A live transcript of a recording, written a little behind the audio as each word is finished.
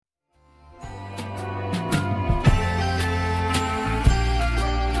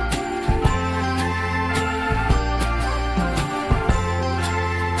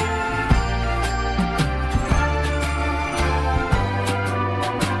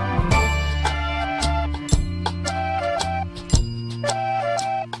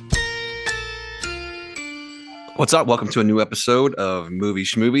What's up? Welcome to a new episode of Movie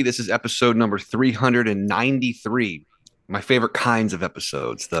Schmovie. This is episode number 393. My favorite kinds of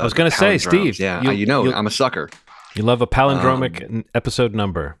episodes. I was going to say, Steve. Yeah, I'm a sucker. You love a palindromic episode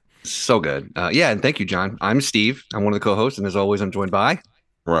number. So good. And thank you, John. I'm Steve. I'm one of the co-hosts, and as always, I'm joined by...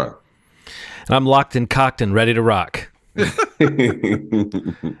 Right. And I'm locked and cocked and ready to rock.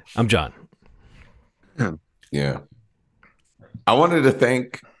 I'm John. Yeah. I wanted to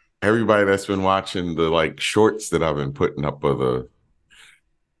thank everybody that's been watching the shorts that I've been putting up of the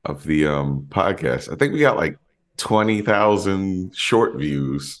podcast. I think we got 20,000 short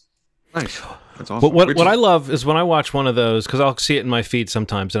views. Nice. That's awesome. But what I love is when I watch one of those, because I'll see it in my feed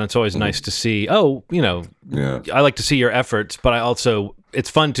sometimes, and it's always nice to see, I like to see your efforts, but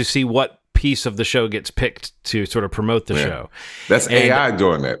it's fun to see what piece of the show gets picked to sort of promote the show. That's AI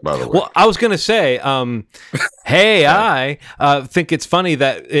doing that, by the way. Well, I was going to say, I think it's funny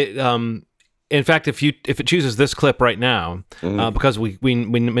that it, in fact, if it chooses this clip right now, because we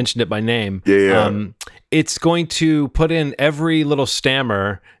mentioned it by name, it's going to put in every little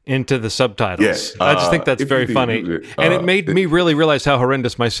stammer into the subtitles. I just think that's very funny, and it made me really realize how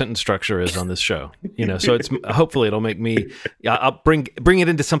horrendous my sentence structure is on this show. So it's hopefully it'll make me. I'll bring it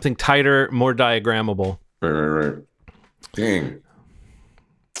into something tighter, more diagrammable. Right. Dang.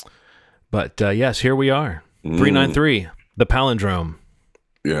 But yes, here we are, 393, the palindrome.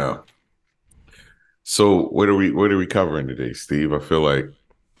 Yeah. So what are we covering today, Steve? I feel like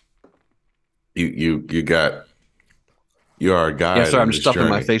you're our guide. Yeah, sorry, I'm stuffing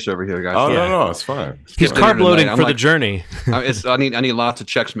journey. My face over here, guys. Oh no, it's fine. He's carb loading for the journey. I need lots of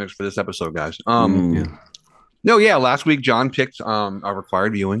Chex Mix for this episode, guys. Last week John picked our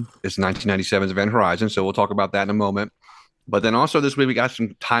required viewing. It's 1997's Event Horizon, so we'll talk about that in a moment. But then also this week we got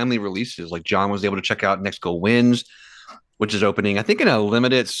some timely releases. Like John was able to check out Next Go Wins, which is opening, I think, in a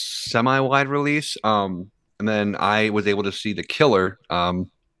limited semi-wide release. And then I was able to see The Killer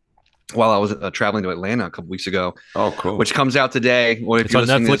while I was traveling to Atlanta a couple weeks ago. Oh, cool. Which comes out today. Or if it's you're on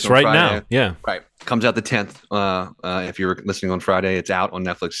Netflix right Friday, now. Yeah. Right. Comes out the 10th. If you're listening on Friday, it's out on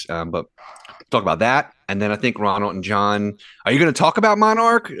Netflix. But talk about that. And then I think Ronald and John, are you going to talk about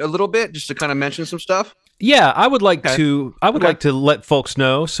Monarch a little bit, just to kind of mention some stuff? Yeah, I would like to. I would like to let folks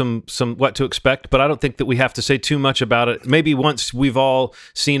know some what to expect, but I don't think that we have to say too much about it. Maybe once we've all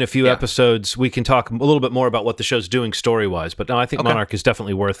seen a few episodes, we can talk a little bit more about what the show's doing story wise. But no, I think Monarch is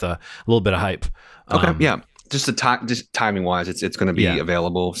definitely worth a little bit of hype. Just timing wise, it's going to be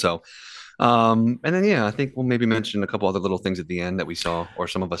available. So, and then I think we'll maybe mention a couple other little things at the end that we saw, or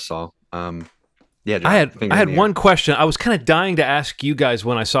some of us saw. John, I had one question. I was kind of dying to ask you guys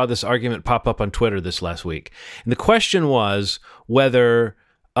when I saw this argument pop up on Twitter this last week. And the question was whether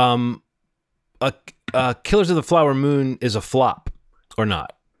Killers of the Flower Moon is a flop or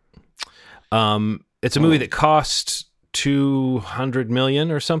not. It's a movie that cost $200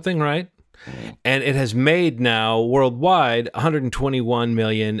 million or something, right? And it has made now worldwide $121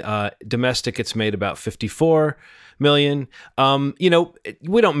 million. Domestic, it's made about $54 million. We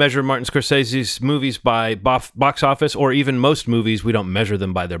don't measure Martin Scorsese's movies by box office, or even most movies, we don't measure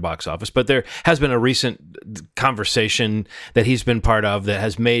them by their box office. But there has been a recent conversation that he's been part of that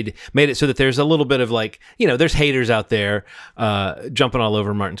has made it so that there's a little bit of there's haters out there jumping all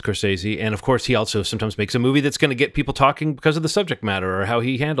over Martin Scorsese. And of course, he also sometimes makes a movie that's going to get people talking because of the subject matter or how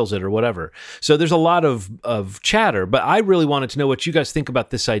he handles it or whatever. So there's a lot of chatter. But I really wanted to know what you guys think about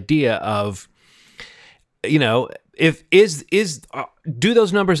this idea of, do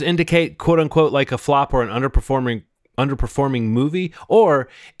those numbers indicate quote unquote like a flop or an underperforming movie, or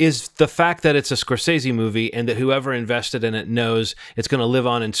is the fact that it's a Scorsese movie and that whoever invested in it knows it's going to live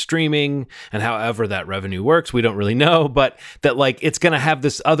on in streaming, and however that revenue works, we don't really know, but that it's going to have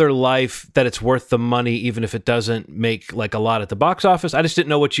this other life, that it's worth the money even if it doesn't make a lot at the box office? I just didn't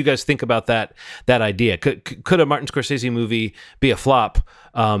know what you guys think about that idea. Could a Martin Scorsese movie be a flop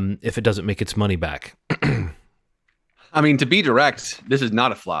if it doesn't make its money back? I mean, to be direct, this is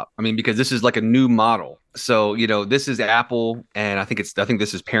not a flop. I mean, because this is a new model. So, this is Apple, and I think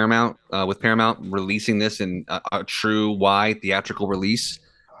this is Paramount, with Paramount releasing this in a true wide theatrical release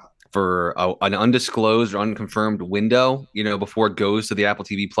for an undisclosed or unconfirmed window, before it goes to the Apple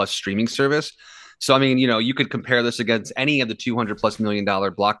TV Plus streaming service. So, I mean, you could compare this against any of the $200+ million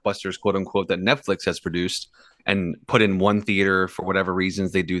blockbusters, quote unquote, that Netflix has produced and put in one theater for whatever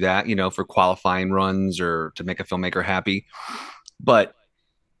reasons they do that, for qualifying runs or to make a filmmaker happy. But,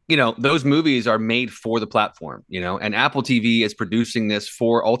 those movies are made for the platform, and Apple TV is producing this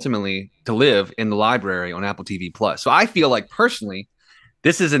for ultimately to live in the library on Apple TV Plus. So I feel like personally,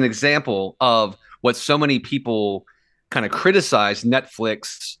 this is an example of what so many people kind of criticize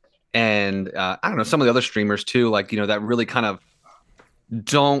Netflix and I don't know, some of the other streamers too, like, that really kind of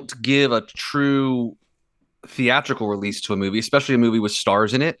don't give a true theatrical release to a movie, especially a movie with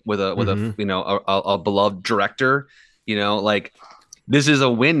stars in it, with a a beloved director. Like, this is a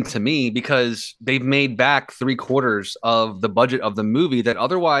win to me because they've made back 3/4 of the budget of the movie that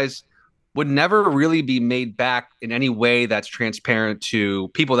otherwise would never really be made back in any way that's transparent to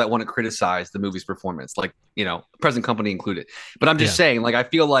people that want to criticize the movie's performance, like, present company included. But I'm just saying, like, I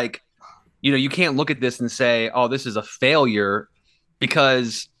feel like, you can't look at this and say, oh, this is a failure,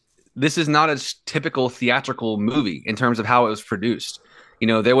 because this is not a typical theatrical movie in terms of how it was produced.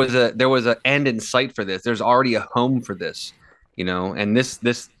 There was a end in sight for this. There's already a home for this, and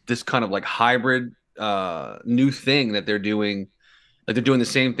this kind of like hybrid new thing that they're doing. Like, they're doing the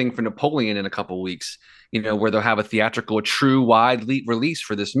same thing for Napoleon in a couple of weeks, where they'll have a true wide release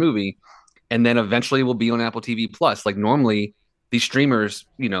for this movie, and then eventually will be on Apple TV Plus. Like, normally these streamers,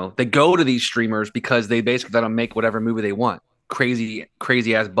 they go to these streamers because they basically let them make whatever movie they want. Crazy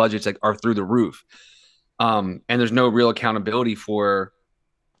ass budgets that are through the roof. And there's no real accountability for,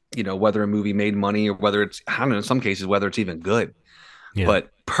 whether a movie made money or whether it's, I don't know, in some cases, whether it's even good. Yeah.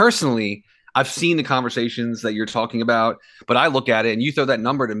 But personally, I've seen the conversations that you're talking about, but I look at it and you throw that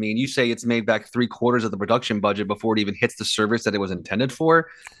number to me and you say it's made back 3/4 of the production budget before it even hits the service that it was intended for.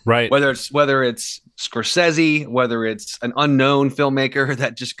 Right. Whether it's Scorsese, whether it's an unknown filmmaker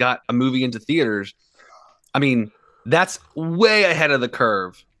that just got a movie into theaters. I mean, that's way ahead of the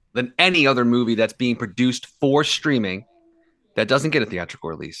curve than any other movie that's being produced for streaming that doesn't get a theatrical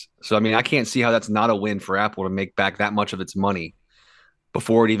release. So, I mean, I can't see how that's not a win for Apple to make back that much of its money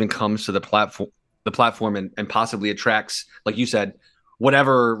before it even comes to the platform and possibly attracts, like you said,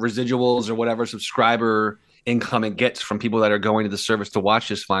 whatever residuals or whatever subscriber income it gets from people that are going to the service to watch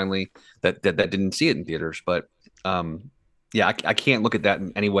this finally that didn't see it in theaters. But yeah, I can't look at that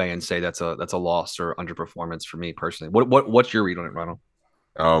in any way and say that's a loss or underperformance for me personally. What's your read on it, Ronald?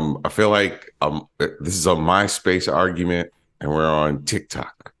 I feel like this is a MySpace argument and we're on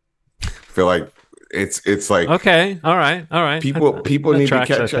TikTok. I feel like it's like, okay, all right. People need to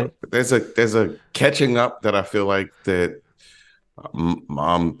catch up. There's a catching up that I feel like that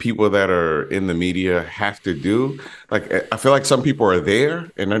people that are in the media have to do. Like, I feel like some people are there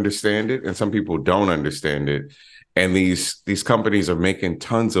and understand it, and some people don't understand it. And these companies are making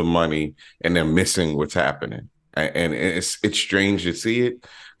tons of money, and they're missing what's happening. And it's strange to see it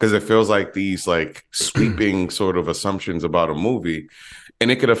because it feels like these like sweeping sort of assumptions about a movie.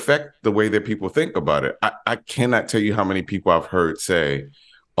 And it could affect the way that people think about it. I cannot tell you how many people I've heard say,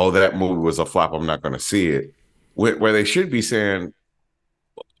 oh, that movie was a flop, I'm not going to see it. Where they should be saying,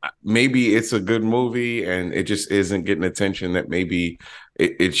 maybe it's a good movie and it just isn't getting attention that maybe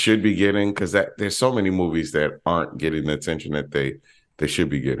it should be getting, because there's so many movies that aren't getting the attention that they should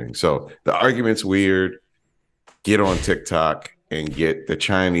be getting. So the argument's weird. Get on TikTok and get the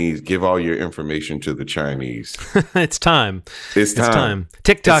Chinese, give all your information to the Chinese. It's time.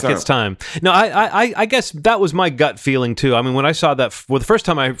 TikTok, it's time. No, I guess that was my gut feeling too. I mean, when I saw that, the first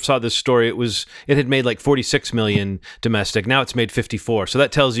time I saw this story, it had made like 46 million domestic. Now it's made 54. So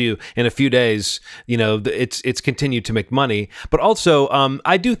that tells you in a few days, it's continued to make money. But also,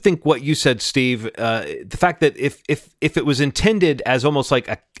 I do think what you said, Steve, the fact that if it was intended as almost like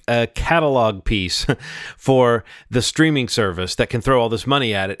a catalog piece for the streaming service that can throw all this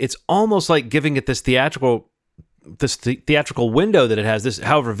money at it, it's almost like giving it this theatrical window that it has, this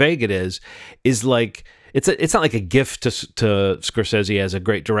however vague it is like it's not like a gift to Scorsese as a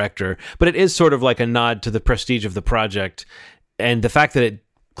great director, but it is sort of like a nod to the prestige of the project, and the fact that it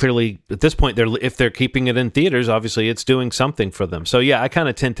clearly at this point, if they're keeping it in theaters, obviously it's doing something for them. So yeah, I kind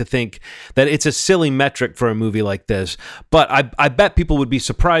of tend to think that it's a silly metric for a movie like this, but I bet people would be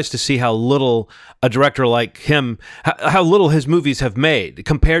surprised to see how little a director like him, how little his movies have made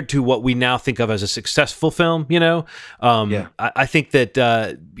compared to what we now think of as a successful film. I think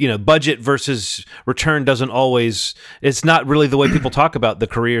that budget versus return doesn't always, it's not really the way people talk about the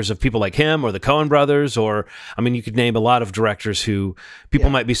careers of people like him or the Coen brothers, or I mean, you could name a lot of directors who people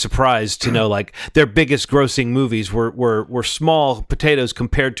might be surprised to know like their biggest grossing movies were small potatoes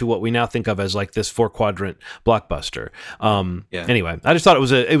compared to what we now think of as like this 4-quadrant blockbuster. Anyway, I just thought it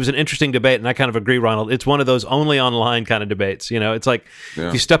was an interesting debate, and I kind of agree, Ronald. It's one of those only online kind of debates. It's like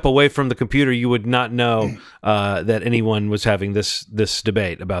if you step away from the computer, you would not know that anyone was having this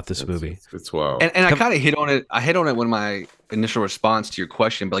debate about this movie. It's wild. And I kind of hit on it. I hit on it when my initial response to your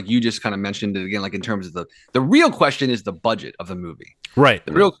question, but like you just kind of mentioned it again, like in terms of the real question is the budget of the movie. Right.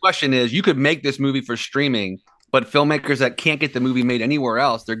 The real question is, you could make this movie for streaming, but filmmakers that can't get the movie made anywhere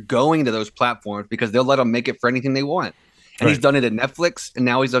else, they're going to those platforms because they'll let them make it for anything they want. And he's done it at Netflix, and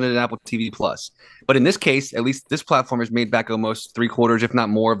now he's done it at Apple TV Plus. But in this case, at least this platform has made back almost 3/4, if not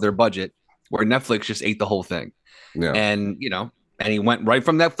more, of their budget, where Netflix just ate the whole thing. Yeah. And, and he went right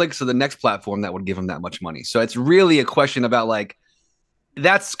from Netflix to the next platform that would give him that much money. So it's really a question about like,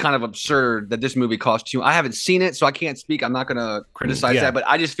 that's kind of absurd that this movie cost you. I haven't seen it, so I can't speak. I'm not going to criticize that, but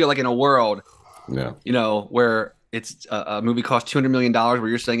I just feel like in a world, where it's a movie cost $200 million, where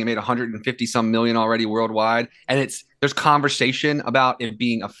you're saying it made 150 some million already worldwide, and there's conversation about it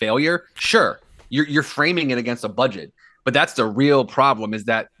being a failure. Sure, you're framing it against a budget, but that's the real problem, is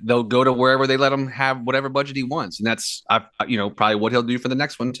that they'll go to wherever they let him have whatever budget he wants, and that's probably what he'll do for the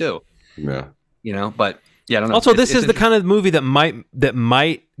next one too. Yeah, but. Yeah, I don't know. Also, this is the kind of movie that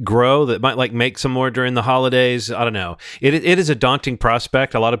might grow, that might like make some more during the holidays. I don't know. It is a daunting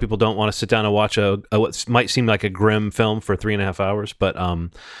prospect. A lot of people don't want to sit down and watch what might seem like a grim film for 3.5 hours, but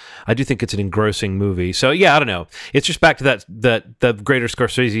I do think it's an engrossing movie. So yeah, I don't know. It's just back to that the greater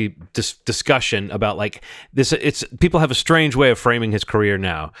Scorsese discussion about like this. It's people have a strange way of framing his career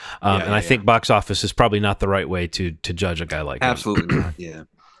now, and I think box office is probably not the right way to judge a guy like him. Absolutely not. Yeah.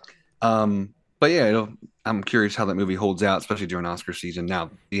 But yeah, I'm curious how that movie holds out, especially during Oscar season.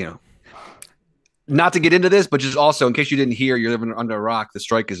 Now, not to get into this, but just also in case you didn't hear, you're living under a rock. The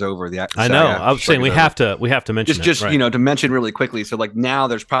strike is over. I know. I was saying we have to mention just to mention really quickly. So like now,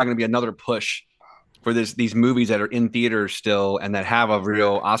 there's probably going to be another push for these movies that are in theaters still and that have a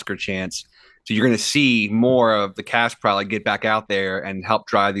real Oscar chance. So you're going to see more of the cast probably get back out there and help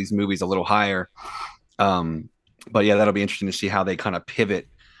drive these movies a little higher. But yeah, that'll be interesting to see how they kind of pivot.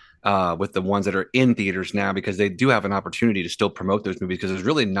 With the ones that are in theaters now, because they do have an opportunity to still promote those movies, because there's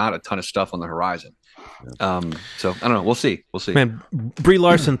really not a ton of stuff on the horizon. So I don't know. We'll see. Man, Brie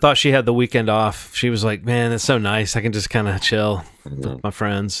Larson thought she had the weekend off. She was like, man, it's so nice. I can just kind of chill with my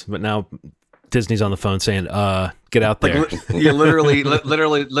friends. But now Disney's on the phone saying, get out there. Yeah, literally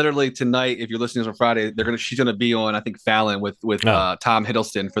tonight, if you're listening on Friday, she's gonna be on, I think, Fallon with Tom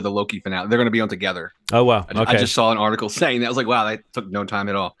Hiddleston for the Loki finale. They're gonna be on together. Oh wow. I just saw an article saying that. I was like, wow, that took no time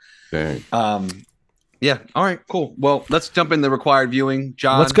at all. Dang. Yeah. All right, cool. Well, let's jump in the required viewing.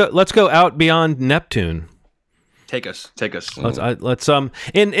 John, let's go out beyond Neptune. Take us. Let's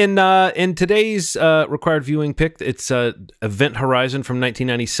in today's required viewing pick, it's Event Horizon from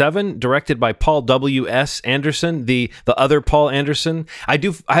 1997, directed by Paul W.S. Anderson, the other Paul Anderson. I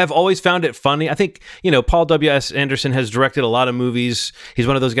have always found it funny. I think Paul W.S. Anderson has directed a lot of movies. He's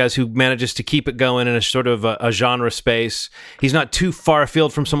one of those guys who manages to keep it going in a sort of a genre space. He's not too far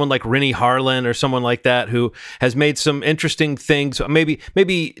afield from someone like Rennie Harlin or someone like that, who has made some interesting things.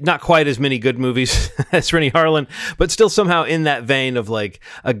 Maybe not quite as many good movies as Rennie Harlin, but still somehow in that vein of like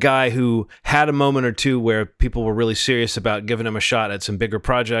a guy who had a moment or two where people were really serious about giving him a shot at some bigger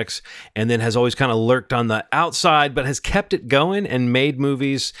projects, and then has always kind of lurked on the outside, but has kept it going and made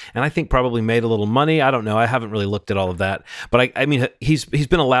movies, and I think probably made a little money. I don't know. I haven't really looked at all of that, but I mean, he's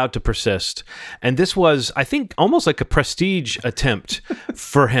been allowed to persist, and this was, I think, almost like a prestige attempt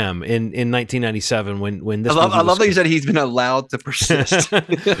for him in 1997 when this. I love that you said he's been allowed to persist.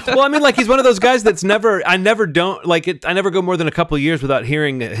 Well, I mean, like he's one of those guys that's I never go more than a couple of years without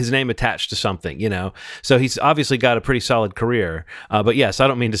hearing his name attached to something, So he's obviously got a pretty solid career. But yes, I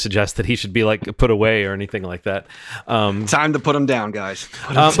don't mean to suggest that he should be like put away or anything like that. Time to put him down, guys.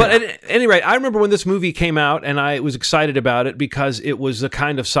 But at any rate, I remember when this movie came out, and I was excited about it because it was the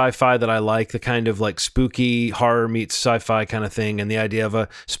kind of sci-fi that I like, the kind of like spooky horror meets sci-fi kind of thing, and the idea of a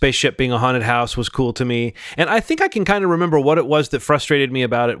spaceship being a haunted house was cool to me. And I think I can kind of remember what it was that frustrated me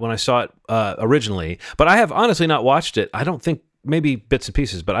about it when I saw it originally. But I have honestly not watched it. I don't think, maybe bits and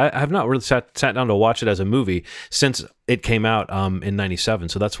pieces, but I have not really sat down to watch it as a movie since it came out in 97.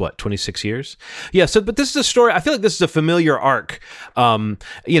 So that's 26 years. Yeah. So, but this is a story. I feel like this is a familiar arc.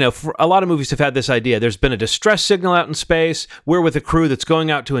 For a lot of movies have had this idea. There's been a distress signal out in space. We're with a crew that's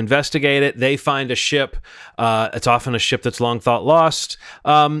going out to investigate it. They find a ship. It's often a ship that's long thought lost.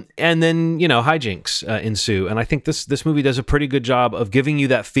 And then, hijinks ensue. And I think this movie does a pretty good job of giving you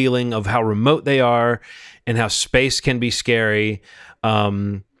that feeling of how remote they are and how space can be scary.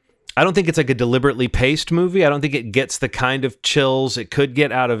 I don't think it's like a deliberately paced movie. I don't think it gets the kind of chills it could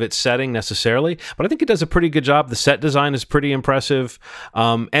get out of its setting necessarily, but I think it does a pretty good job. The set design is pretty impressive.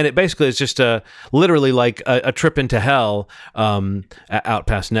 And it basically is just literally like a trip into hell out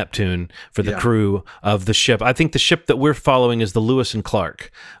past Neptune for the crew of the ship. I think the ship that we're following is the Lewis and Clark.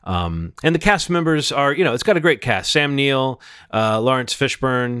 And the cast members are, it's got a great cast. Sam Neill, Lawrence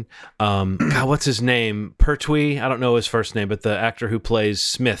Fishburne, God, what's his name? Pertwee? I don't know his first name, but the actor who plays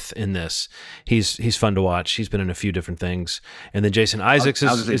Smith in this, he's fun to watch. He's been in a few different things, and then Jason Isaacs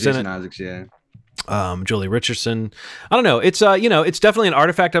is in it. Isaacs, yeah. Jolie Richardson. I don't know. It's it's definitely an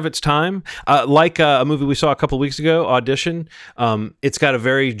artifact of its time. Like a movie we saw a couple weeks ago, Audition. It's got a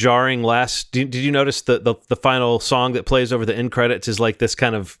very jarring last. Did you notice the final song that plays over the end credits is like this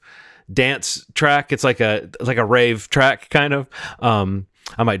kind of dance track? It's like a rave track kind of.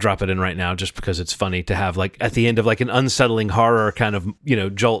 I might drop it in right now just because it's funny to have like at the end of like an unsettling horror kind of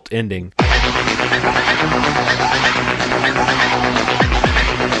jolt ending.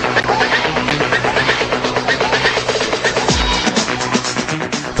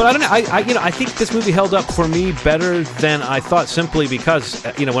 But I don't know. I think this movie held up for me better than I thought, simply because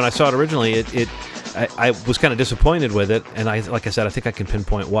when I saw it originally, I was kind of disappointed with it, and like I said, I think I can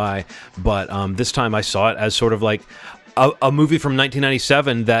pinpoint why. But this time I saw it as sort of like a movie from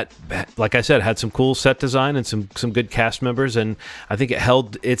 1997 that, like I said, had some cool set design and some good cast members, and I think it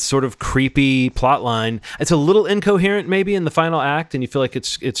held its sort of creepy plot line. It's a little incoherent maybe in the final act, and you feel like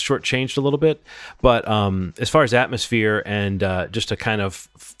it's shortchanged a little bit. But as far as atmosphere and just a kind of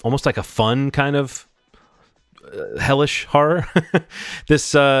almost like a fun kind of hellish horror,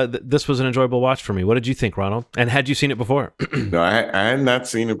 this was an enjoyable watch for me. What did you think, Ronald? And had you seen it before? No, I had not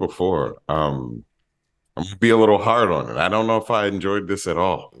seen it before. I'm gonna be a little hard on it. I don't know if I enjoyed this at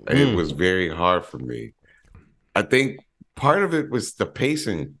all. It was very hard for me. I think part of it was the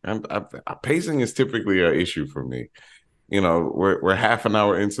pacing. Pacing is typically an issue for me. We're half an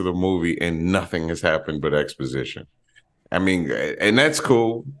hour into the movie and nothing has happened but exposition. I mean, and that's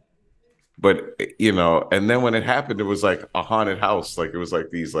cool. But, and then when it happened, it was like a haunted house. Like it was like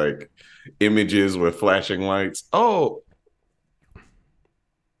these like images with flashing lights. Oh,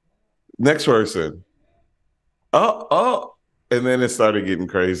 next person. Oh, and then it started getting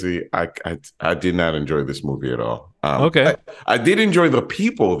crazy. I did not enjoy this movie at all. Okay. I did enjoy the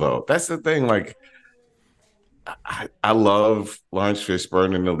people, though. That's the thing. Like, I love Lawrence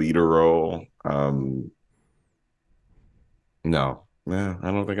Fishburne in the leader role. No, I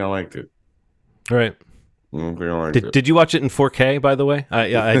don't think I liked it. All right. I don't think I liked it. Did you watch it in 4K, by the way? I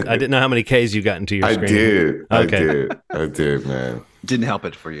didn't know how many Ks you got into your screen. I did. Okay. I did, man. Didn't help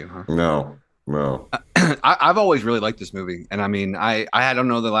it for you, huh? No. I've always really liked this movie, and I mean, I don't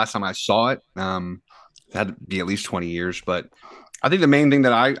know the last time I saw it. It had to be at least 20 years, but I think the main thing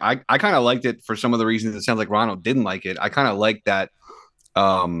that I kind of liked it for some of the reasons it sounds like Ronald didn't like it. I kind of liked that,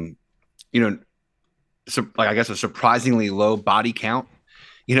 I guess a surprisingly low body count,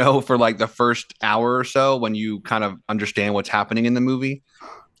 for like the first hour or so when you kind of understand what's happening in the movie.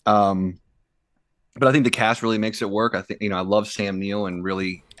 But I think the cast really makes it work. I think, I love Sam Neill and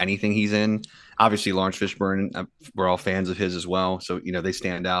really anything he's in. Obviously, Lawrence Fishburne, we're all fans of his as well. So, they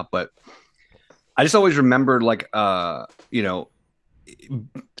stand out. But I just always remembered, like, I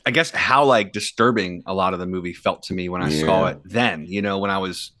guess how, like, disturbing a lot of the movie felt to me when I saw it then, when I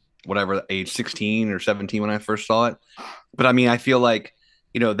was, whatever, age 16 or 17 when I first saw it. But, I mean, I feel like,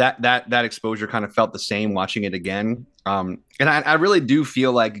 that exposure kind of felt the same watching it again. And I really do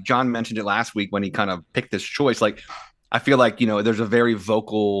feel like John mentioned it last week when he kind of picked this choice. Like, I feel like, there's a very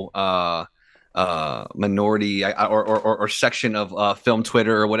vocal minority or section of film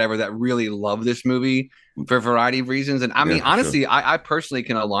Twitter or whatever that really love this movie for a variety of reasons. And I mean, honestly, sure. I personally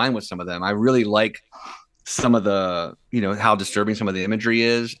can align with some of them. I really like some of the, how disturbing some of the imagery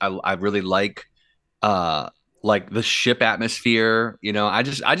is. I really like the ship atmosphere, I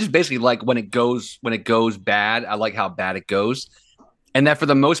just basically like when it goes bad. I like how bad it goes, and that for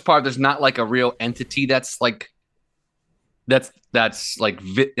the most part, there's not like a real entity that's like I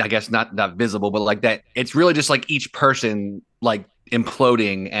guess not visible, but like that. It's really just like each person like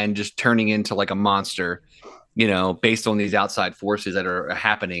imploding and just turning into like a monster, based on these outside forces that are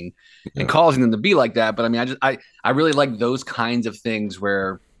happening and causing them to be like that. But I mean, I really like those kinds of things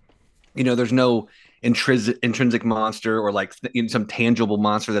where, there's no intrinsic monster or like some tangible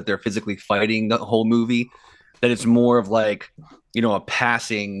monster that they're physically fighting the whole movie, that it's more of like, a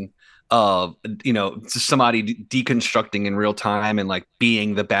passing of, somebody deconstructing in real time and like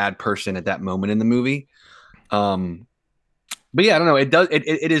being the bad person at that moment in the movie. But yeah, I don't know.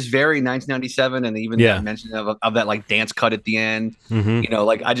 It is very 1997, and even the mention of that like dance cut at the end. Mm-hmm.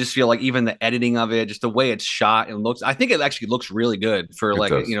 Like I just feel like even the editing of it, just the way it's shot and looks, I think it actually looks really good for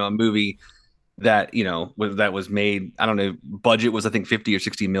like a movie that that was made. I don't know. Budget was I think 50 or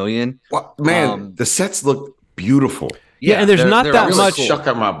 60 million. Well, man, the sets look beautiful. Yeah, and there's not that really much stuck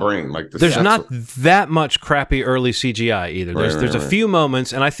on my brain. Like there's not that much crappy early CGI either. There's a few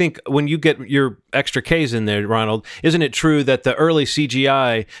moments, and I think when you get your extra Ks in there, Ronald, isn't it true that the early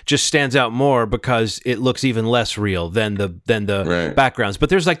CGI just stands out more because it looks even less real than the backgrounds? But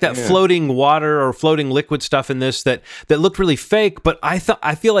there's like that floating water or floating liquid stuff in this that looked really fake. But I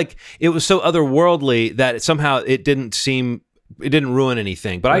feel like it was so otherworldly that somehow it didn't ruin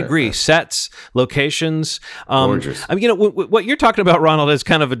anything. But I agree. Sets, locations. Gorgeous. I mean, what you're talking about, Ronald, is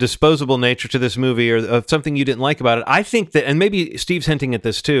kind of a disposable nature to this movie, or of something you didn't like about it. I think that, and maybe Steve's hinting at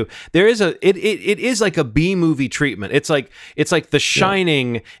this too, there is it is like a B movie treatment. It's like The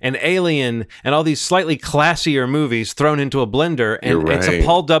Shining and Alien and all these slightly classier movies thrown into a blender. And it's a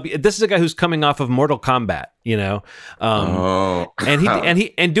Paul W. This is a guy who's coming off of Mortal Kombat,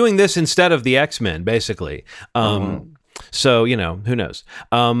 and doing this instead of the X-Men, basically. So, who knows?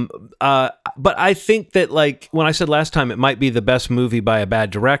 But I think that, like, when I said last time it might be the best movie by a bad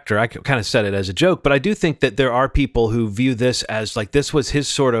director, I kind of said it as a joke, but I do think that there are people who view this as, like, this was his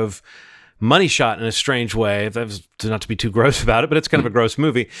sort of money shot in a strange way. Not to be too gross about it, but it's kind of a gross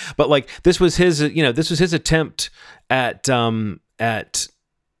movie. But, like, this was his attempt at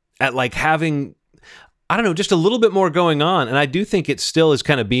like having, I don't know, just a little bit more going on. And I do think it still is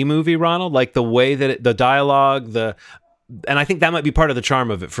kind of B movie, Ronald, like the way that the dialogue, and I think that might be part of the charm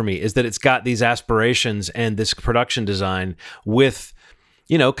of it for me, is that it's got these aspirations and this production design with,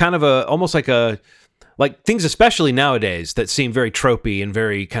 kind of almost like things, especially nowadays, that seem very tropey and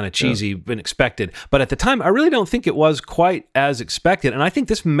very kind of cheesy and expected. But at the time, I really don't think it was quite as expected. And I think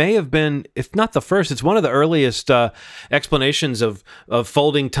this may have been, if not the first, it's one of the earliest explanations of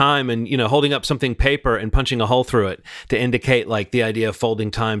folding time and, holding up something paper and punching a hole through it to indicate like the idea of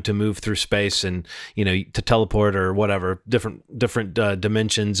folding time to move through space and, to teleport or whatever, different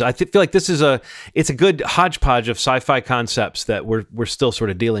dimensions. I feel like this is it's a good hodgepodge of sci-fi concepts that we're still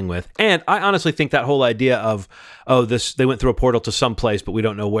sort of dealing with. And I honestly think that whole idea of they went through a portal to some place but we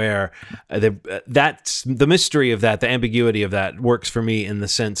don't know where, that's the mystery of that, the ambiguity of that works for me in the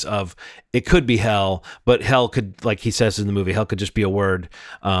sense of it could be hell, but hell could, like he says in the movie, hell could just be a word.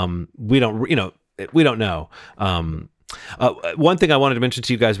 We don't know. One thing I wanted to mention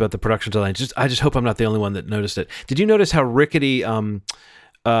to you guys about the production design, I just hope I'm not the only one that noticed it. Did you notice how rickety Lawrence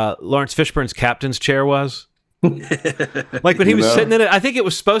Fishburne's captain's chair was? Like when he was sitting in it, I think it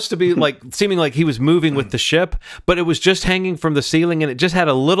was supposed to be like seeming like he was moving with the ship, but it was just hanging from the ceiling, and it just had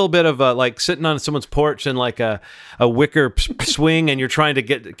a little bit of a, like sitting on someone's porch and like a wicker swing, and you're trying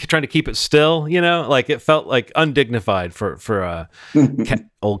to keep it still, like it felt like undignified for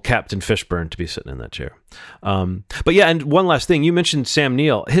old Captain Fishburne to be sitting in that chair. But yeah, and one last thing, you mentioned Sam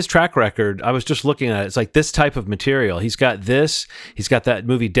Neill. His track record, I was just looking at it, it's like this type of material. He's got that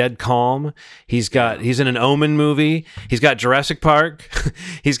movie Dead Calm. He's in an Omen movie. He's got Jurassic Park.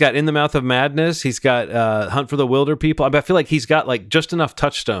 He's got In the Mouth of Madness. He's got Hunt for the Wilder People. I feel like he's got like just enough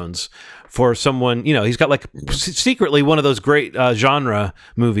touchstones for someone, he's got like secretly one of those great genre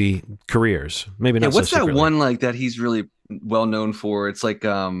movie careers. Maybe not. What's so secretly. That one like that he's really well known for? It's like,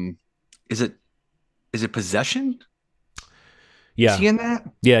 is it Possession? Yeah. Is he in that?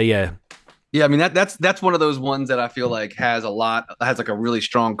 Yeah. Yeah, I mean that's one of those ones that I feel like has like a really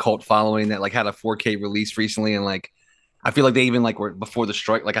strong cult following that like had a 4K release recently, and like I feel like they even like were before the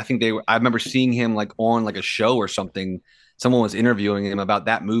strike. Like I remember seeing him like on like a show or something. Someone was interviewing him about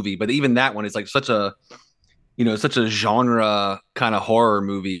that movie, but even that one is like such a genre kind of horror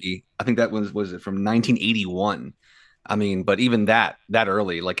movie. I think that was it from 1981. I mean, but even that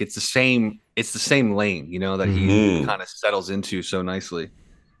early, like it's the same lane, that he kind of settles into so nicely.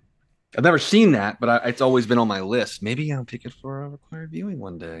 I've never seen that, but it's always been on my list. Maybe I'll pick it for a required viewing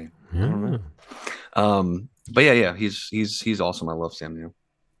one day. I don't know. But yeah, he's awesome. I love Sam Neill.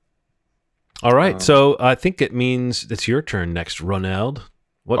 All right, so I think it means it's your turn next, Ronald.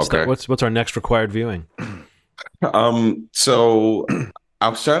 What's our next required viewing? So I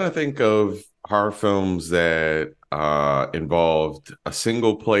was trying to think of horror films that involved a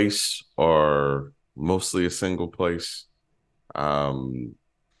single place or mostly a single place, and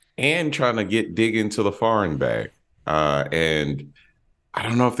trying to dig into the foreign bag. And I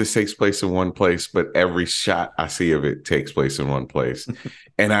don't know if this takes place in one place, but every shot I see of it takes place in one place.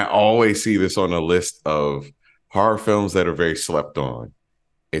 And I always see this on a list of horror films that are very slept on.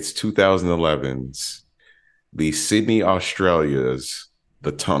 It's 2011's, the Sydney, Australia's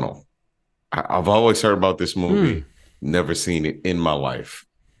The Tunnel. I've always heard about this movie, never seen it in my life.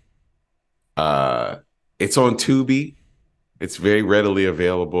 It's on Tubi. It's very readily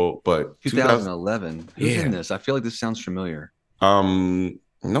available, but 2011. Who's in this? I feel like this sounds familiar.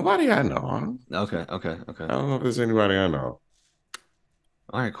 Nobody I know. Okay. I don't know if there's anybody I know.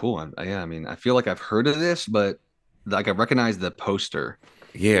 All right, cool. Yeah, I mean, I feel like I've heard of this, but like I recognize the poster,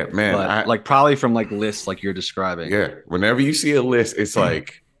 Yeah, man. but like probably from like lists like you're describing. Yeah. Whenever you see a list, it's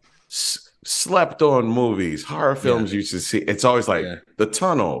like slept on movies, horror Yeah, films you should see. It's always like yeah. The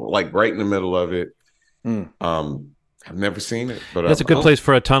Tunnel, like right in the middle of it. Mm. I've never seen it, but That's a good place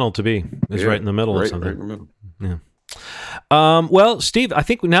for a tunnel to be. Is right in the middle of something. Right in the middle. Yeah. Well, Steve, I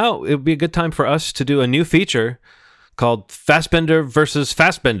think now it would be a good time for us to do a new feature called Fassbender versus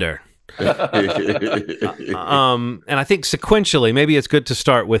Fassbender. And I think sequentially, maybe it's good to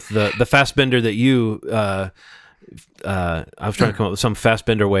start with the Fassbender that you. I was trying to come up with some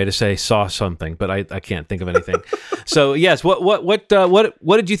Fassbender way to say saw something, but I can't think of anything. So yes, what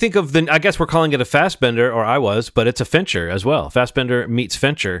did you think of the? I guess we're calling it a Fassbender, or I was, but it's a Fincher as well. Fassbender meets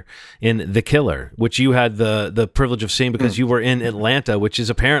Fincher in The Killer, which you had the privilege of seeing because you were in Atlanta, which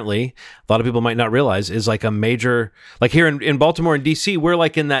is apparently a lot of people might not realize is like a major, like here in Baltimore and DC, we're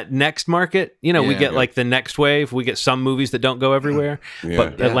like in that next market. You know, we get like the next wave. We get some movies that don't go everywhere,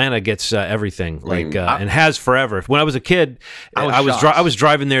 but Atlanta gets everything, and has forever. When I was a kid, I was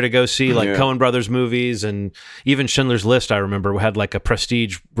driving there to go see like Coen Brothers movies, and even Schindler's List. I remember we had like a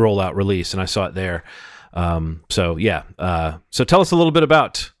prestige rollout release, and I saw it there. So tell us a little bit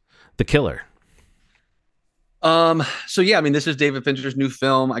about The Killer. So yeah, I mean, this is David Fincher's new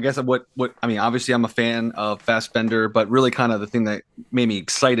film. I guess what I mean, obviously I'm a fan of Fassbender, but really kind of the thing that made me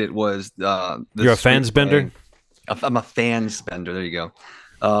excited was you're a fansbender? I'm a fansbender. There you go.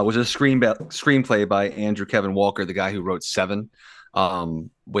 Was a screenplay by Andrew Kevin Walker, the guy who wrote Seven,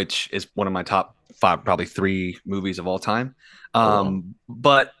 which is one of my top 5, probably 3 movies of all time.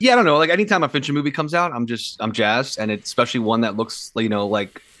 But yeah, I don't know. Like anytime a Fincher movie comes out, I'm jazzed, and it's especially one that looks,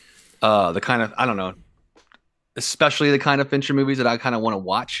 like the kind of, I don't know, especially the kind of Fincher movies that I kind of want to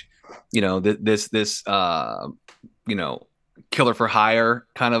watch. This killer for hire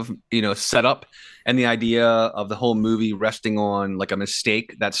kind of setup. And the idea of the whole movie resting on like a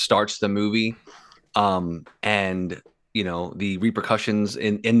mistake that starts the movie, and the repercussions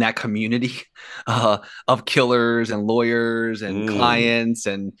in that community of killers and lawyers and clients,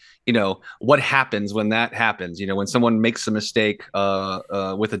 and what happens when that happens. When someone makes a mistake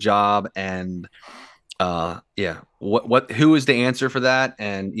with a job, and who is the answer for that,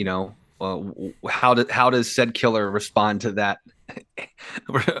 and how does said killer respond to that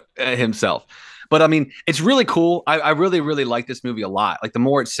himself. But I mean, it's really cool. I really, really like this movie a lot. Like the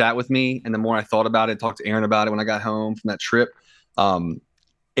more it sat with me and the more I thought about it, talked to Aaron about it when I got home from that trip.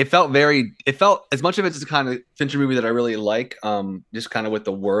 It felt as much of it's the kind of Fincher movie that I really like. Just kind of with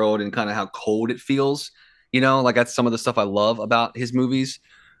the world and kind of how cold it feels, like that's some of the stuff I love about his movies.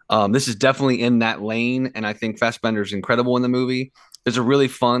 This is definitely in that lane. And I think Fassbender's incredible in the movie. There's a really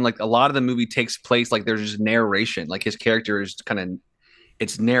fun, like a lot of the movie takes place, like there's just narration, like his character is kind of,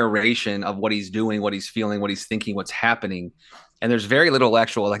 it's narration of what he's doing, what he's feeling, what he's thinking, what's happening. And there's very little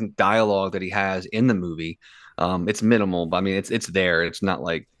actual like dialogue that he has in the movie. It's minimal, but I mean, it's there. It's not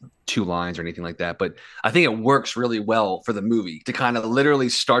like 2 lines or anything like that. But I think it works really well for the movie to kind of literally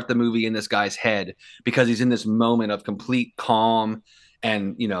start the movie in this guy's head, because he's in this moment of complete calm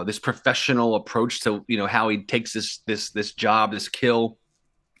and, this professional approach to, how he takes this job, this kill,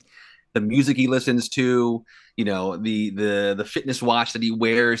 the music he listens to, the fitness watch that he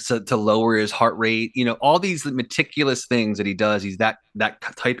wears to lower his heart rate, all these meticulous things that he does. He's that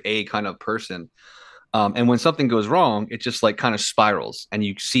type A kind of person. And when something goes wrong, it just like kind of spirals, and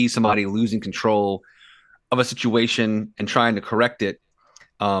you see somebody losing control of a situation and trying to correct it.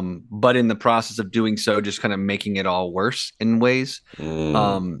 But in the process of doing so, just kind of making it all worse in ways.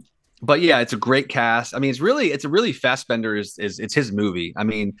 But yeah, it's a great cast. I mean, it's a really Fassbender it's his movie. I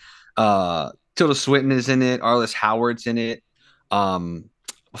mean, Tilda Swinton is in it. Arliss Howard's in it.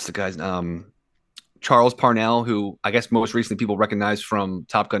 What's the guy's Charles Parnell, who I guess most recently people recognize from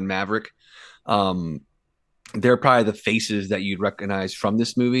Top Gun Maverick. They're probably the faces that you'd recognize from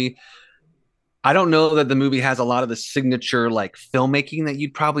this movie. I don't know that the movie has a lot of the signature like filmmaking that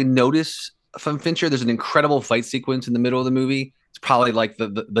you'd probably notice from Fincher. There's an incredible fight sequence in the middle of the movie. It's probably like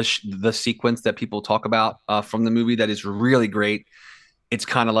the sequence that people talk about from the movie that is really great. It's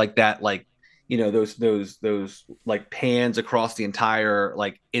kind of like that, like, those like pans across the entire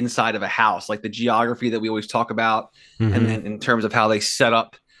like inside of a house, like the geography that we always talk about. Mm-hmm. And then in terms of how they set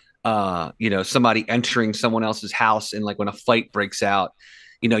up, somebody entering someone else's house, and like when a fight breaks out,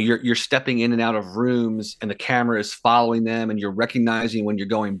 you're stepping in and out of rooms and the camera is following them, and you're recognizing when you're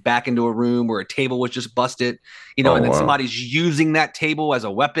going back into a room where a table was just busted, Oh, and then wow. somebody's using that table as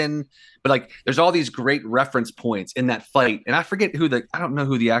a weapon. But like, there's all these great reference points in that fight, and I don't know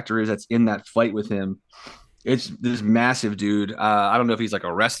who the actor is that's in that fight with him. It's this massive dude. I don't know if he's like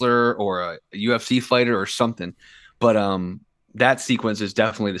a wrestler or a UFC fighter or something, but that sequence is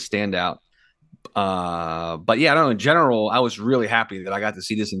definitely the standout. But yeah, I don't know. In general, I was really happy that I got to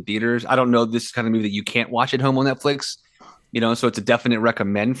see this in theaters. I don't know this kind of movie that you can't watch at home on Netflix, so it's a definite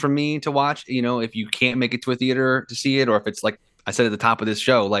recommend for me to watch, if you can't make it to a theater to see it, or if it's like I said at the top of this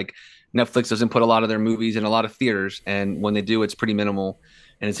show, like Netflix doesn't put a lot of their movies in a lot of theaters, and when they do, it's pretty minimal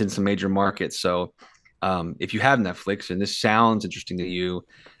and it's in some major markets. So if you have Netflix and this sounds interesting to you,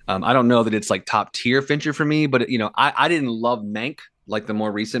 I don't know that it's like top tier Fincher for me, but I didn't love Mank, like the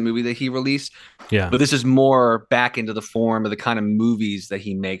more recent movie that he released. Yeah. But this is more back into the form of the kind of movies that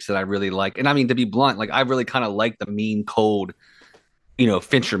he makes that I really like. And I mean, to be blunt, like I really kind of like the mean, cold,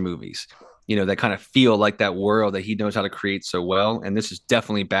 Fincher movies, that kind of feel like that world that he knows how to create so well. And this is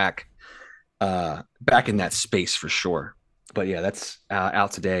definitely back in that space for sure. But yeah, that's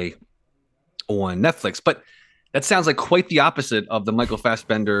out today on Netflix. But that sounds like quite the opposite of the Michael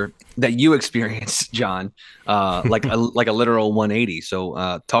Fassbender that you experienced, John. Like a literal 180.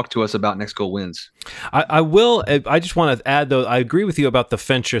 So talk to us about Next Goal Wins. I will. I just want to add, though, I agree with you about the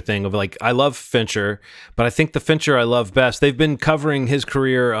Fincher thing of like, I love Fincher, but I think the Fincher I love best, they've been covering his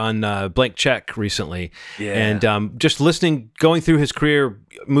career on Blank Check recently. Yeah. And just going through his career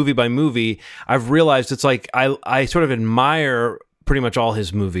movie by movie, I've realized it's like I sort of admire pretty much all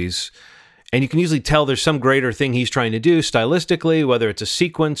his movies. And you can usually tell there's some greater thing he's trying to do stylistically, whether it's a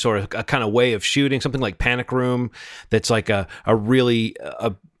sequence or a kind of way of shooting, something like Panic Room that's like a really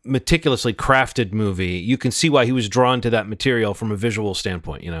meticulously crafted movie. You can see why he was drawn to that material from a visual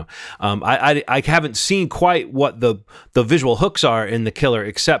standpoint. I haven't seen quite what the visual hooks are in The Killer,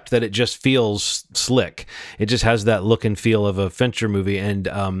 except that it just feels slick. It just has that look and feel of a Fincher movie, and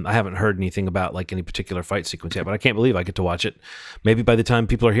I haven't heard anything about like any particular fight sequence yet. But I can't believe I get to watch it. Maybe by the time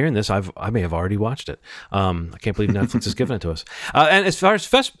people are hearing this, I may have already watched it. I can't believe Netflix has given it to us. And as far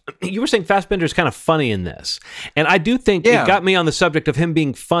as you were saying, Fassbender is kind of funny in this, and I do think it got me on the subject of him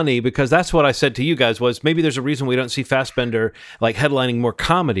being funny, because that's what I said to you guys was maybe there's a reason we don't see Fassbender like headlining more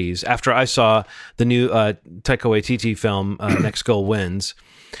comedies after I saw the new Taika Waititi film Next Goal Wins,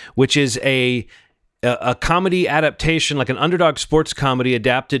 which is a comedy adaptation, like an underdog sports comedy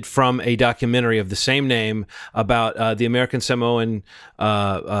adapted from a documentary of the same name about the American Samoan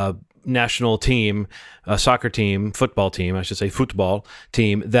national team, soccer team, football team, I should say, football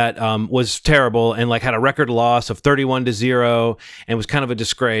team that was terrible and like had a record loss of 31-0 and was kind of a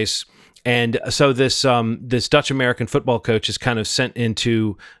disgrace. And so this Dutch American football coach is kind of sent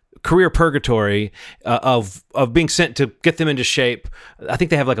into career purgatory of being sent to get them into shape. I think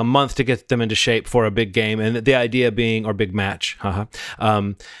they have like a month to get them into shape for a big game, and the idea being, or big match,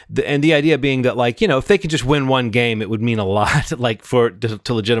 and the idea being that, like, if they could just win one game, it would mean a lot, like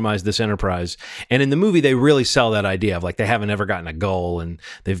to legitimize this enterprise. And in the movie, they really sell that idea of like they haven't ever gotten a goal, and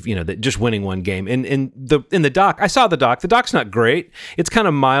they've just winning one game. And in the doc, I saw the doc. The doc's not great. It's kind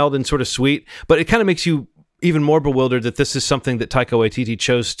of mild and sort of sweet, but it kind of makes you even more bewildered that this is something that Taika Waititi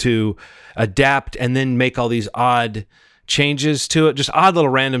chose to adapt and then make all these odd changes to it, just odd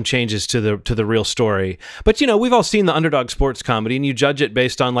little random changes to the real story. But we've all seen the underdog sports comedy, and you judge it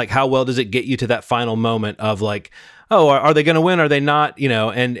based on like how well does it get you to that final moment of like, oh, are they going to win? Are they not?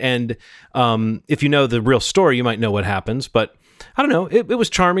 And if you know the real story, you might know what happens. But I don't know. It was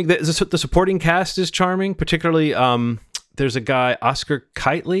charming. The supporting cast is charming, particularly there's a guy, Oscar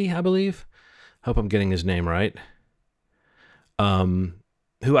Kitely, I believe. Hope I'm getting his name right. Who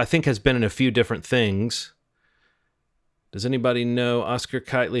I think has been in a few different things. Does anybody know Oscar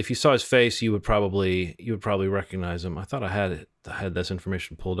Kitely? If you saw his face, you would probably recognize him. I thought I had this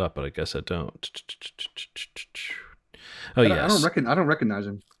information pulled up, but I guess I don't. Oh, yes. I don't recognize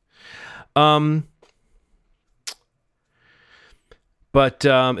him. But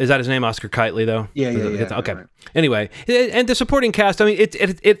is that his name, Oscar Kitely, though? Yeah. Okay. Right. Anyway, and the supporting cast, I mean,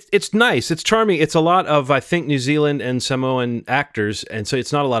 it's nice. It's charming. It's a lot of, I think, New Zealand and Samoan actors, and so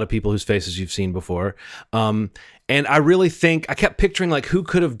it's not a lot of people whose faces you've seen before. And I really think, I kept picturing, like, who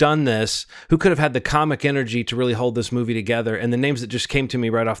could have done this? Who could have had the comic energy to really hold this movie together? And the names that just came to me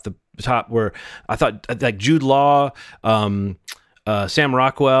right off the top were, I thought, like, Jude Law, Sam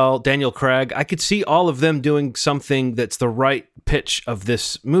Rockwell, Daniel Craig. I could see all of them doing something that's the right pitch of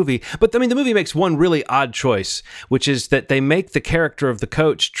this movie. But I mean, the movie makes one really odd choice, which is that they make the character of the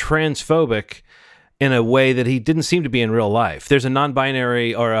coach transphobic in a way that he didn't seem to be in real life. There's a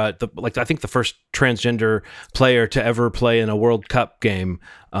non-binary, or I think the first transgender player to ever play in a World Cup game,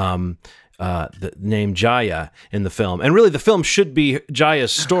 named Jaya in the film. And really the film should be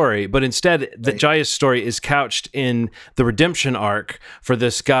Jaya's story, but instead Jaya's story is couched in the redemption arc for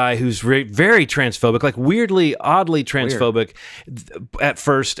this guy who's very, very transphobic, like weirdly, oddly transphobic at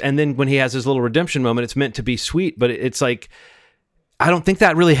first. And then when he has his little redemption moment, it's meant to be sweet, but it's like, I don't think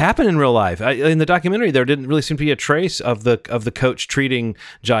that really happened in real life. In the documentary, there didn't really seem to be a trace of the coach treating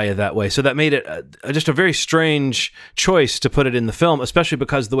Jaya that way. So that made it just a very strange choice to put it in the film, especially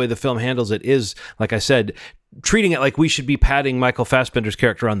because the way the film handles it is, like I said, treating it like we should be patting Michael Fassbender's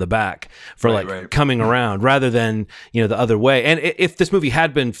character on the back for coming around, rather than the other way. And if this movie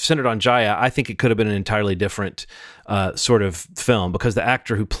had been centered on Jaya, I think it could have been an entirely different sort of film, because the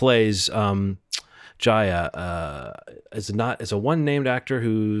actor who plays Jaya is a one named actor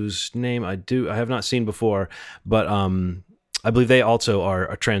whose name I have not seen before, but I believe they also are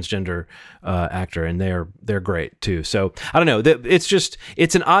a transgender actor, and they're great too. So I don't know.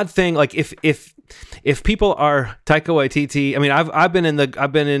 It's an odd thing. Like if people are Taika Waititi, I mean, I've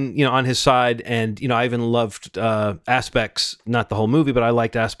been in on his side, and I even loved aspects, not the whole movie, but I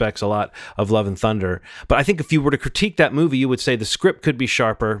liked aspects a lot of Love and Thunder. But I think if you were to critique that movie, you would say the script could be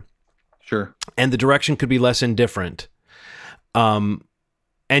sharper. Sure. And the direction could be less indifferent. And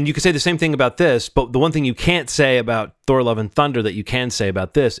you could say the same thing about this, but the one thing you can't say about Thor: Love and Thunder that you can say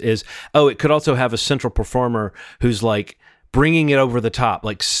about this is, it could also have a central performer who's like bringing it over the top,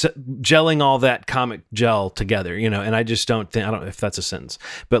 like gelling all that comic gel together, and I just I don't know if that's a sentence,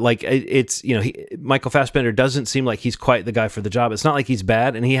 but like it's, Michael Fassbender doesn't seem like he's quite the guy for the job. It's not like he's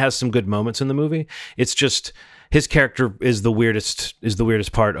bad, and he has some good moments in the movie. It's just, his character is the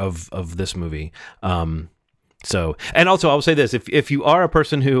weirdest part of this movie. So, and also I'll say this, if you are a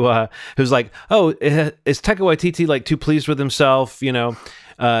person who's like, is Taika Waititi like too pleased with himself,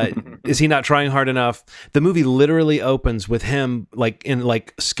 is he not trying hard enough? The movie literally opens with him like in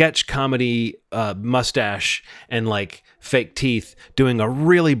like sketch comedy mustache and like fake teeth, doing a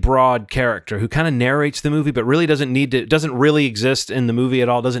really broad character who kind of narrates the movie, but really doesn't really exist in the movie at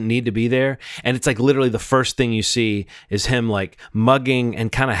all, doesn't need to be there. And it's like literally the first thing you see is him like mugging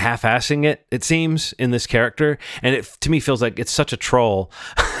and kind of half-assing it seems, in this character. And it, to me, feels like it's such a troll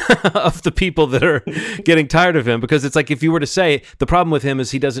of the people that are getting tired of him, because it's like, if you were to say the problem with him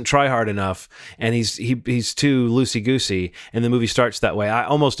is he doesn't try hard enough, and he's too loosey-goosey, and the movie starts that way, I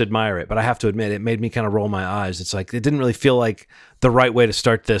almost admire it, but I have to admit, it made me kind of roll my eyes. It's like, it didn't really feel like the right way to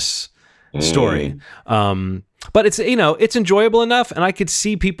start this story. But it's, it's enjoyable enough, and I could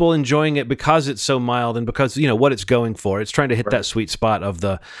see people enjoying it because it's so mild, and because, what it's going for. It's trying to hit that sweet spot of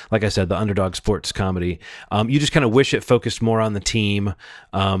the, like I said, the underdog sports comedy. You just kind of wish it focused more on the team,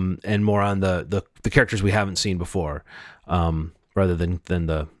 and more on the characters we haven't seen before, rather than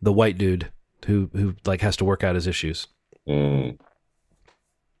the white dude who like has to work out his issues.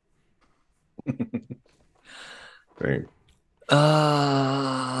 Great.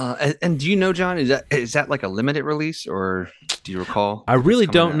 And do you know, John, is that like a limited release, or do you recall? I really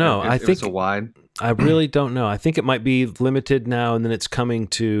don't know. I think it's a wide. I really don't know. I think it might be limited now, and then it's coming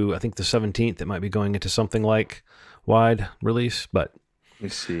to, I think, the 17th. It might be going into something like wide release, but let me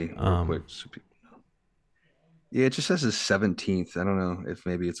see real quick. Yeah, it just says the 17th. I don't know if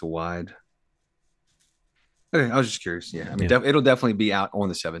maybe it's a wide. Okay, I was just curious. Yeah, I mean, it'll definitely be out on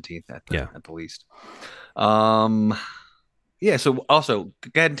the 17th at the least. Yeah. So also,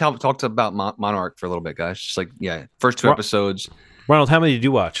 go ahead and talk about Monarch for a little bit, guys. Just like, first two episodes. Ronald, how many did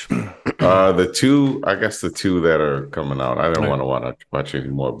you watch? The two that are coming out. I don't want to watch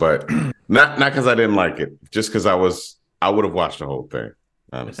anymore, but not because I didn't like it, just because I would have watched the whole thing,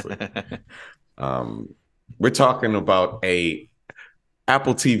 honestly. We're talking about a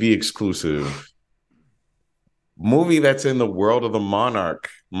Apple TV exclusive movie that's in the world of the Monarch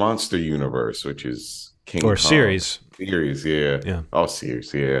monster universe, which is King Kong. Series, yeah. Oh,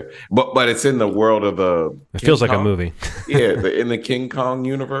 series, yeah. But it's in the world of the. It King feels like Kong. A movie. In the King Kong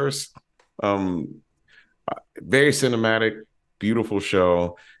universe. Very cinematic, beautiful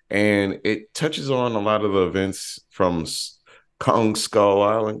show, and it touches on a lot of the events from Kong Skull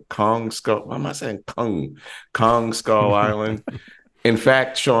Island. Why am I saying Kong? Kong Skull Island. In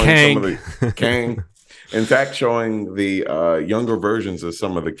fact, showing some of the Kang. In fact, showing the younger versions of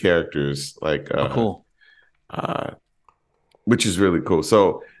some of the characters, like cool. Which is really cool.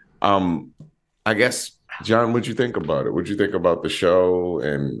 So, I guess, John, what'd you think about it? What'd you think about the show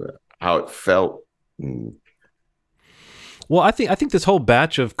and how it felt? Well, I think this whole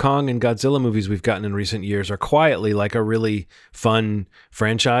batch of Kong and Godzilla movies we've gotten in recent years are quietly like a really fun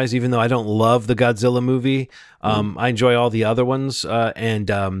franchise. Even though I don't love the Godzilla movie, I enjoy all the other ones,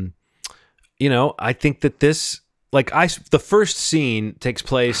 and you know, I think that this, the first scene takes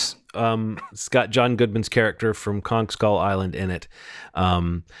place. It's got John Goodman's character from Kong Skull Island in it,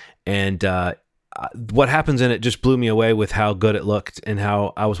 and what happens in it just blew me away with how good it looked and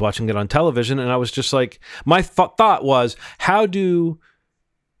how I was watching it on television. And I was just like, my thought was,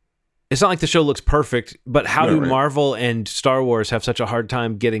 it's not like the show looks perfect, but how do Marvel and Star Wars have such a hard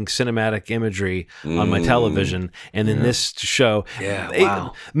time getting cinematic imagery on my television? And then this show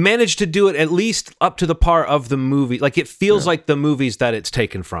managed to do it at least up to the par of the movie. Like, it feels like the movies that it's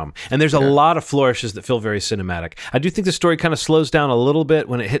taken from. And there's a lot of flourishes that feel very cinematic. I do think the story kind of slows down a little bit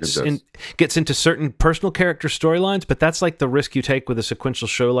when it gets into certain personal character storylines, but that's like the risk you take with a sequential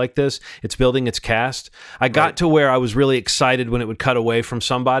show like this. It's building its cast. I got to where I was really excited when it would cut away from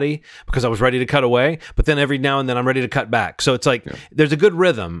somebody, because I was ready to cut away, but then every now and then I'm ready to cut back. So it's like there's a good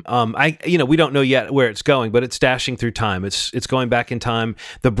rhythm. We don't know yet where it's going, but it's dashing through time. It's going back in time.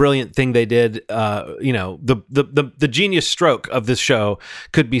 The brilliant thing they did, the genius stroke of this show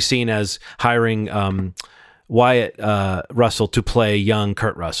could be seen as hiring Wyatt Russell to play young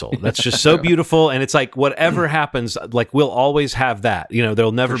Kurt Russell. That's just so beautiful. And it's like, whatever happens, like, we'll always have that. You know,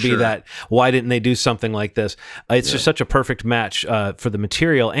 there'll never be that, why didn't they do something like this? It's just such a perfect match for the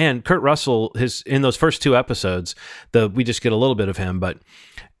material. And Kurt Russell, in those first 2 episodes, we just get a little bit of him, but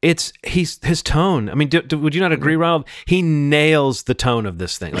it's his tone. I mean, would you not agree, Ronald? He nails the tone of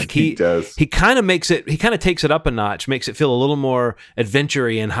this thing. Like, he does. He kind of takes it up a notch, makes it feel a little more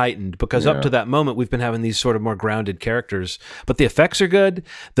adventure-y and heightened, because up to that moment we've been having these sort of more grounded characters. But the effects are good.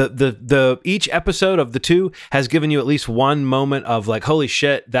 The each episode of the 2 has given you at least one moment of like, holy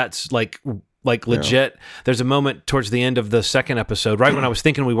shit, that's like legit. There's a moment towards the end of the second episode, right when I was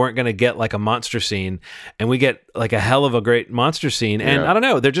thinking we weren't going to get like a monster scene, and we get like a hell of a great monster scene. And I don't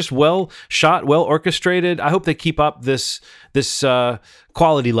know, they're just well shot, well orchestrated. I hope they keep up this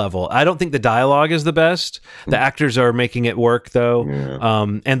quality level. I don't think the dialogue is the best. The actors are making it work though.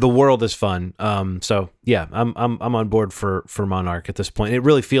 And the world is fun. So yeah, I'm on board for Monarch at this point. It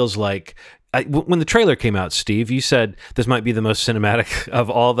really feels like, when the trailer came out, Steve, you said this might be the most cinematic of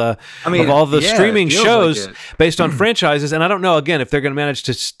all the streaming shows based on franchises. And I don't know, again, if they're going to manage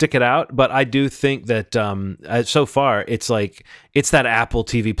to stick it out, but I do think that so far it's that Apple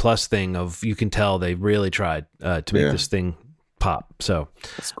TV Plus thing of, you can tell they really tried to make this thing pop. So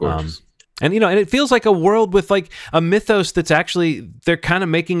that's gorgeous. And it feels like a world with like a mythos that's actually, they're kind of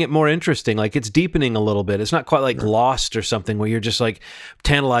making it more interesting. Like, it's deepening a little bit. It's not quite like Lost or something where you're just like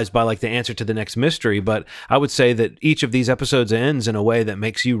tantalized by like the answer to the next mystery. But I would say that each of these episodes ends in a way that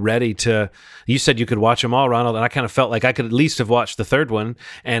makes you ready to, you said you could watch them all, Ronald, and I kind of felt like I could at least have watched the third one.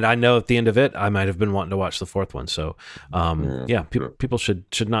 And I know at the end of it, I might have been wanting to watch the fourth one. So people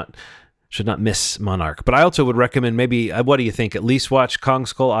should not miss Monarch. But I also would recommend, maybe, what do you think? At least watch Kong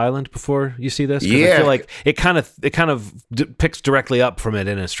Skull Island before you see this. I feel like it kind of picks directly up from it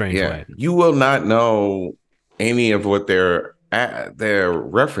in a strange way. You will not know any of what they're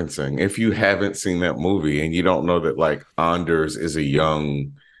referencing if you haven't seen that movie, and you don't know that like Anders is a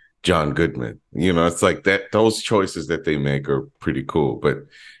young John Goodman. It's like that. Those choices that they make are pretty cool, but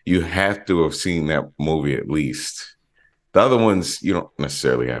you have to have seen that movie at least. The other ones you don't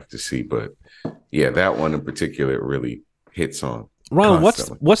necessarily have to see, but that one in particular really hits on. Ron,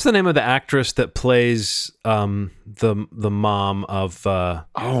 what's the name of the actress that plays the mom of?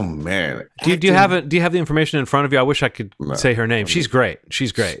 Oh man, do you have the information in front of you? I wish I could say her name. She's great.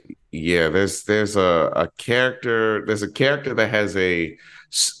 She's great. Yeah, there's a character. There's a character that has a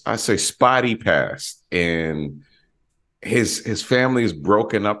spotty past, and his family is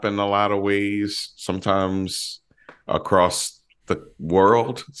broken up in a lot of ways. Sometimes across the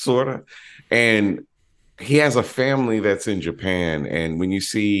world, sort of, and he has a family that's in Japan. And when you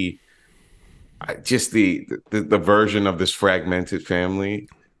see just the version of this fragmented family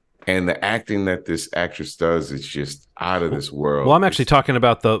and the acting that this actress does, it's just out of this world. Well, I'm actually talking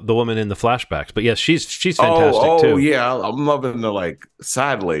about the woman in the flashbacks, but yes, she's fantastic too. Oh yeah, I'm loving the like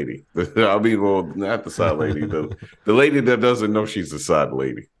side lady. I mean, well, not the side lady, the lady that doesn't know she's a side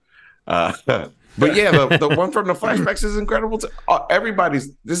lady. But yeah, the one from the flashbacks is incredible.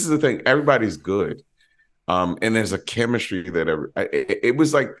 This is the thing. Everybody's good. And there's a chemistry that it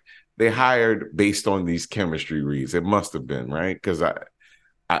was like they hired based on these chemistry reads. It must have been, right? Because I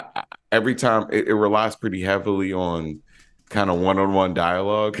every time it relies pretty heavily on kind of one-on-one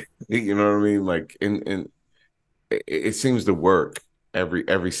dialogue. You know what I mean? Like, and it seems to work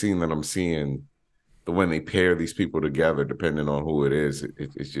every scene that I'm seeing. when they pair these people together, depending on who it is,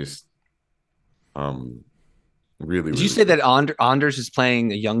 it's just really. Did really you say good. that Anders is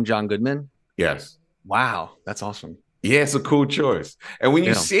playing a young John Goodman? Yes. Wow, that's awesome. Yeah, it's a cool choice. And when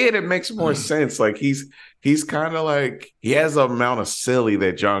you Yeah. see it, it makes more sense. Like he's kind of like he has an amount of silly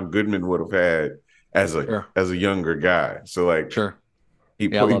that John Goodman would have had as a younger guy. So like he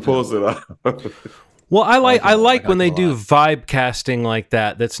pulls it off. Well, I like when him they a do lot. vibe casting like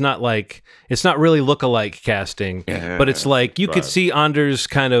that. That's not like it's not really look-alike casting, but it's like you could see Anders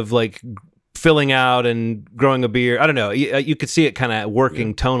kind of like filling out and growing a beard. I don't know. You could see it kind of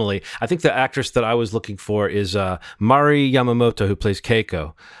working tonally. I think the actress that I was looking for is Mari Yamamoto, who plays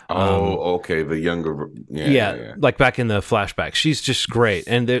Keiko. Oh, okay. The younger. Yeah. Like back in the flashback. She's just great.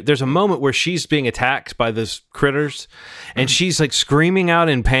 And there's a moment where she's being attacked by those critters, and she's like screaming out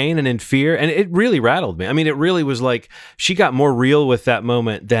in pain and in fear. And it really rattled me. I mean, it really was like she got more real with that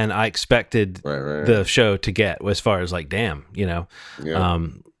moment than I expected the show to get, as far as like, damn, you know. Yeah.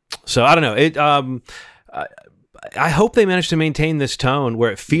 So I don't know. I hope they manage to maintain this tone where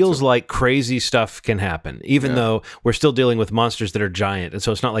it feels like crazy stuff can happen, even though we're still dealing with monsters that are giant, and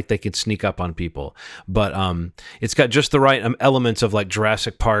so it's not like they could sneak up on people. But it's got just the right elements of like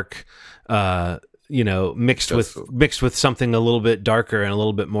Jurassic Park, mixed with something a little bit darker and a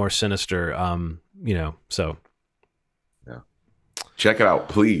little bit more sinister. So yeah, check it out,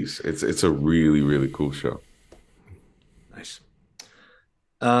 please. It's a really, really cool show. Nice.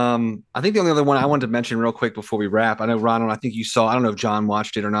 I think the only other one I wanted to mention real quick before we wrap, I know Ronald, I think you saw, I don't know if John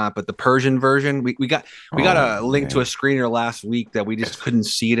watched it or not, but the Persian version, we got a link to a screener last week that we just couldn't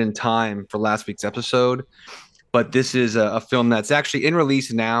see it in time for last week's episode. But this is a film that's actually in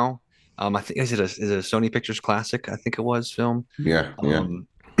release now. I think is it a Sony Pictures Classic? I think it was film. Yeah.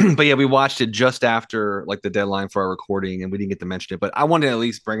 But yeah, we watched it just after like the deadline for our recording, and we didn't get to mention it. But I wanted to at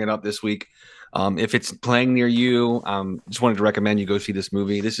least bring it up this week. If it's playing near you, just wanted to recommend you go see this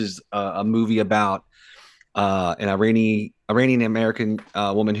movie. This is a movie about an Iranian American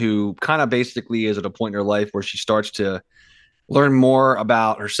woman who kind of basically is at a point in her life where she starts to learn more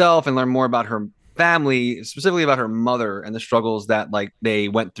about herself and learn more about her family, specifically about her mother and the struggles that like they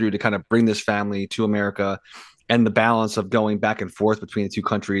went through to kind of bring this family to America, and the balance of going back and forth between the two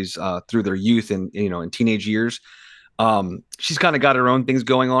countries through their youth and in teenage years. She's kind of got her own things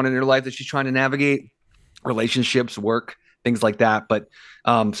going on in her life that she's trying to navigate, relationships, work, things like that. But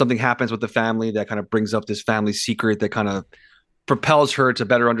something happens with the family that kind of brings up this family secret that kind of propels her to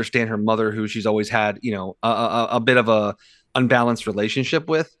better understand her mother, who she's always had, a bit of a unbalanced relationship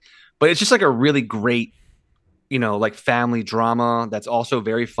with. But it's just like a really great, like family drama that's also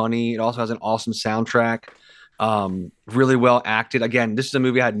very funny. It also has an awesome soundtrack. Really well acted. Again, this is a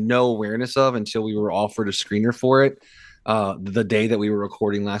movie I had no awareness of until we were offered a screener for it the day that we were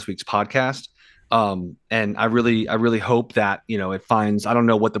recording last week's podcast. And I really hope that it finds. I don't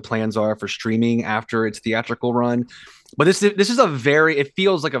know what the plans are for streaming after its theatrical run, but this is it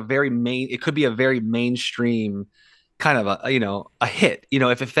feels like a very main. It could be a very mainstream kind of a hit.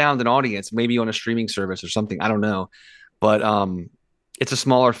 If it found an audience, maybe on a streaming service or something. I don't know, but it's a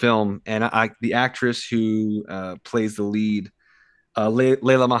smaller film, and the actress who plays the lead, Layla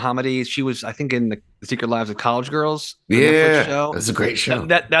Mohammadi, she was, I think, in the Secret Lives of College Girls. Yeah, show. That's a great show.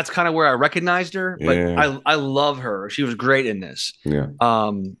 That's kind of where I recognized her, but I love her. She was great in this. Yeah.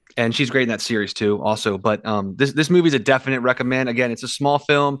 And she's great in that series too, also. But this movie is a definite recommend. Again, it's a small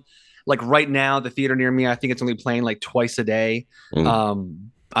film. Like right now, the theater near me, I think it's only playing like twice a day.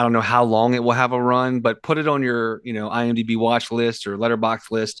 I don't know how long it will have a run, but put it on your, IMDb watch list or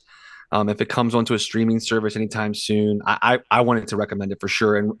Letterboxd list. If it comes onto a streaming service anytime soon, I wanted to recommend it for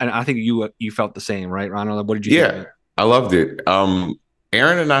sure. And I think you felt the same, right, Ronald? What did you think of it? I loved it.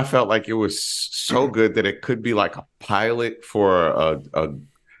 Aaron and I felt like it was so good that it could be like a pilot for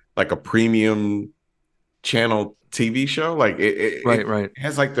a premium channel TV show. Like it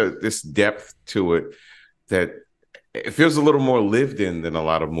has like this depth to it that it feels a little more lived in than a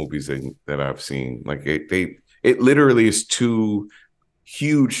lot of movies that I've seen. Like it literally is two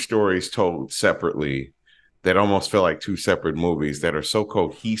huge stories told separately that almost feel like two separate movies that are so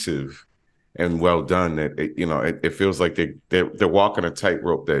cohesive and well done that it feels like they're walking a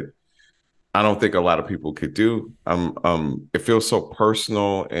tightrope that I don't think a lot of people could do. It feels so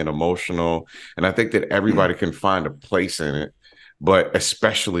personal and emotional, and I think that everybody can find a place in it, but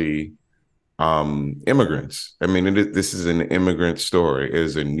especially immigrants. I mean, this is an immigrant story. It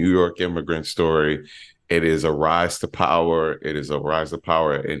is a New York immigrant story. It is a rise to power. It is a rise to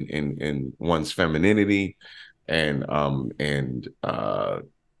power in one's femininity and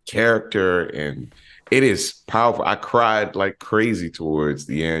character, and it is powerful. I cried like crazy towards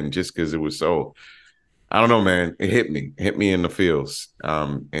the end just because it was so I don't know, man. It hit me in the feels.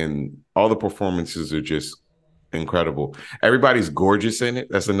 And all the performances are just incredible. Everybody's gorgeous in it.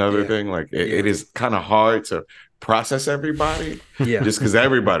 That's another thing. Like it is kind of hard to process everybody, just because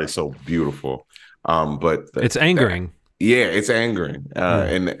everybody's so beautiful. But it's angering. It's angering,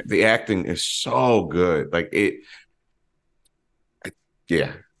 and the acting is so good. Like the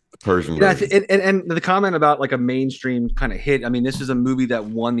Persian version. And the comment about like a mainstream kind of hit. I mean, this is a movie that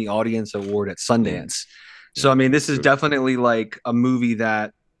won the Audience Award at Sundance. So I mean, this is definitely like a movie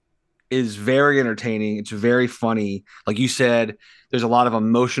that is very entertaining. It's very funny. Like you said, there's a lot of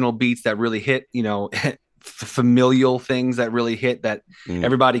emotional beats that really hit, you know, familial things that really hit that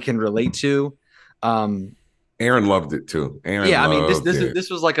everybody can relate to. Aaron loved it too. I mean, this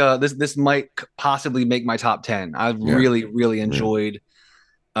was like this might possibly make my top 10. I've really enjoyed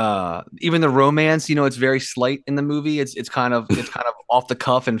even the romance. You know, it's very slight in the movie. It's kind of off the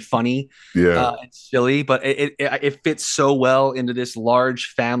cuff and funny. It's silly, but it fits so well into this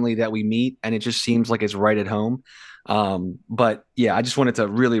large family that we meet, and it just seems like it's right at home. But yeah, I just wanted to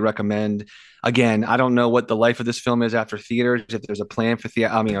really recommend. Again, I don't know what the life of this film is after theaters. If there's a plan for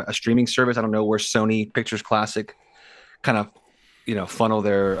a streaming service, I don't know where Sony Pictures Classic kind of, you know, funnel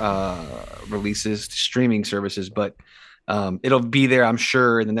their releases to streaming services, but it'll be there, I'm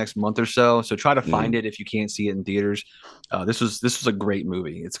sure, in the next month or so. So try to find it if you can't see it in theaters. This was a great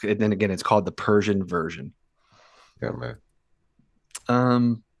movie. Then again, it's called the Persian version. Yeah, man.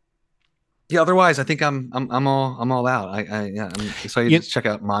 Yeah. Otherwise, I think I'm all out. I'm excited to check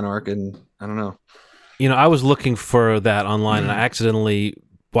out Monarch, and I don't know. You know, I was looking for that online, and I accidentally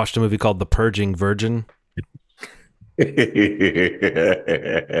watched a movie called The Purging Virgin.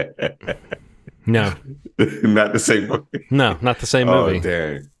 No, not the same movie. No, not the same movie.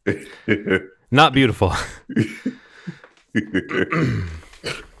 Oh, dang. Not beautiful.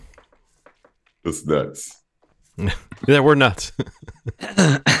 That's nuts. There were nuts.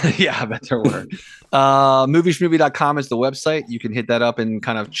 Yeah, I bet there were. Movieshmovie.com is the website. You can hit that up and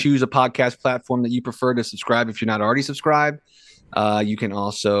kind of choose a podcast platform that you prefer to subscribe if you're not already subscribed. You can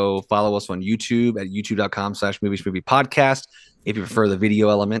also follow us on YouTube at youtube.com/movieshmoviepodcast if you prefer the video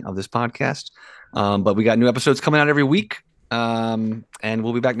element of this podcast. But we got new episodes coming out every week. And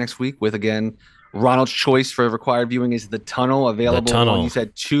we'll be back next week with, again, Ronald's choice for required viewing is The Tunnel, available on, you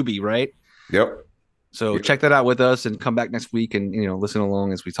said, Tubi, right? Yep. So check that out with us and come back next week and, you know, listen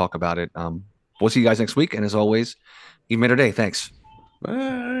along as we talk about it. We'll see you guys next week. And as always, you've made our day. Thanks.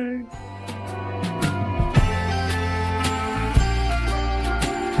 Bye.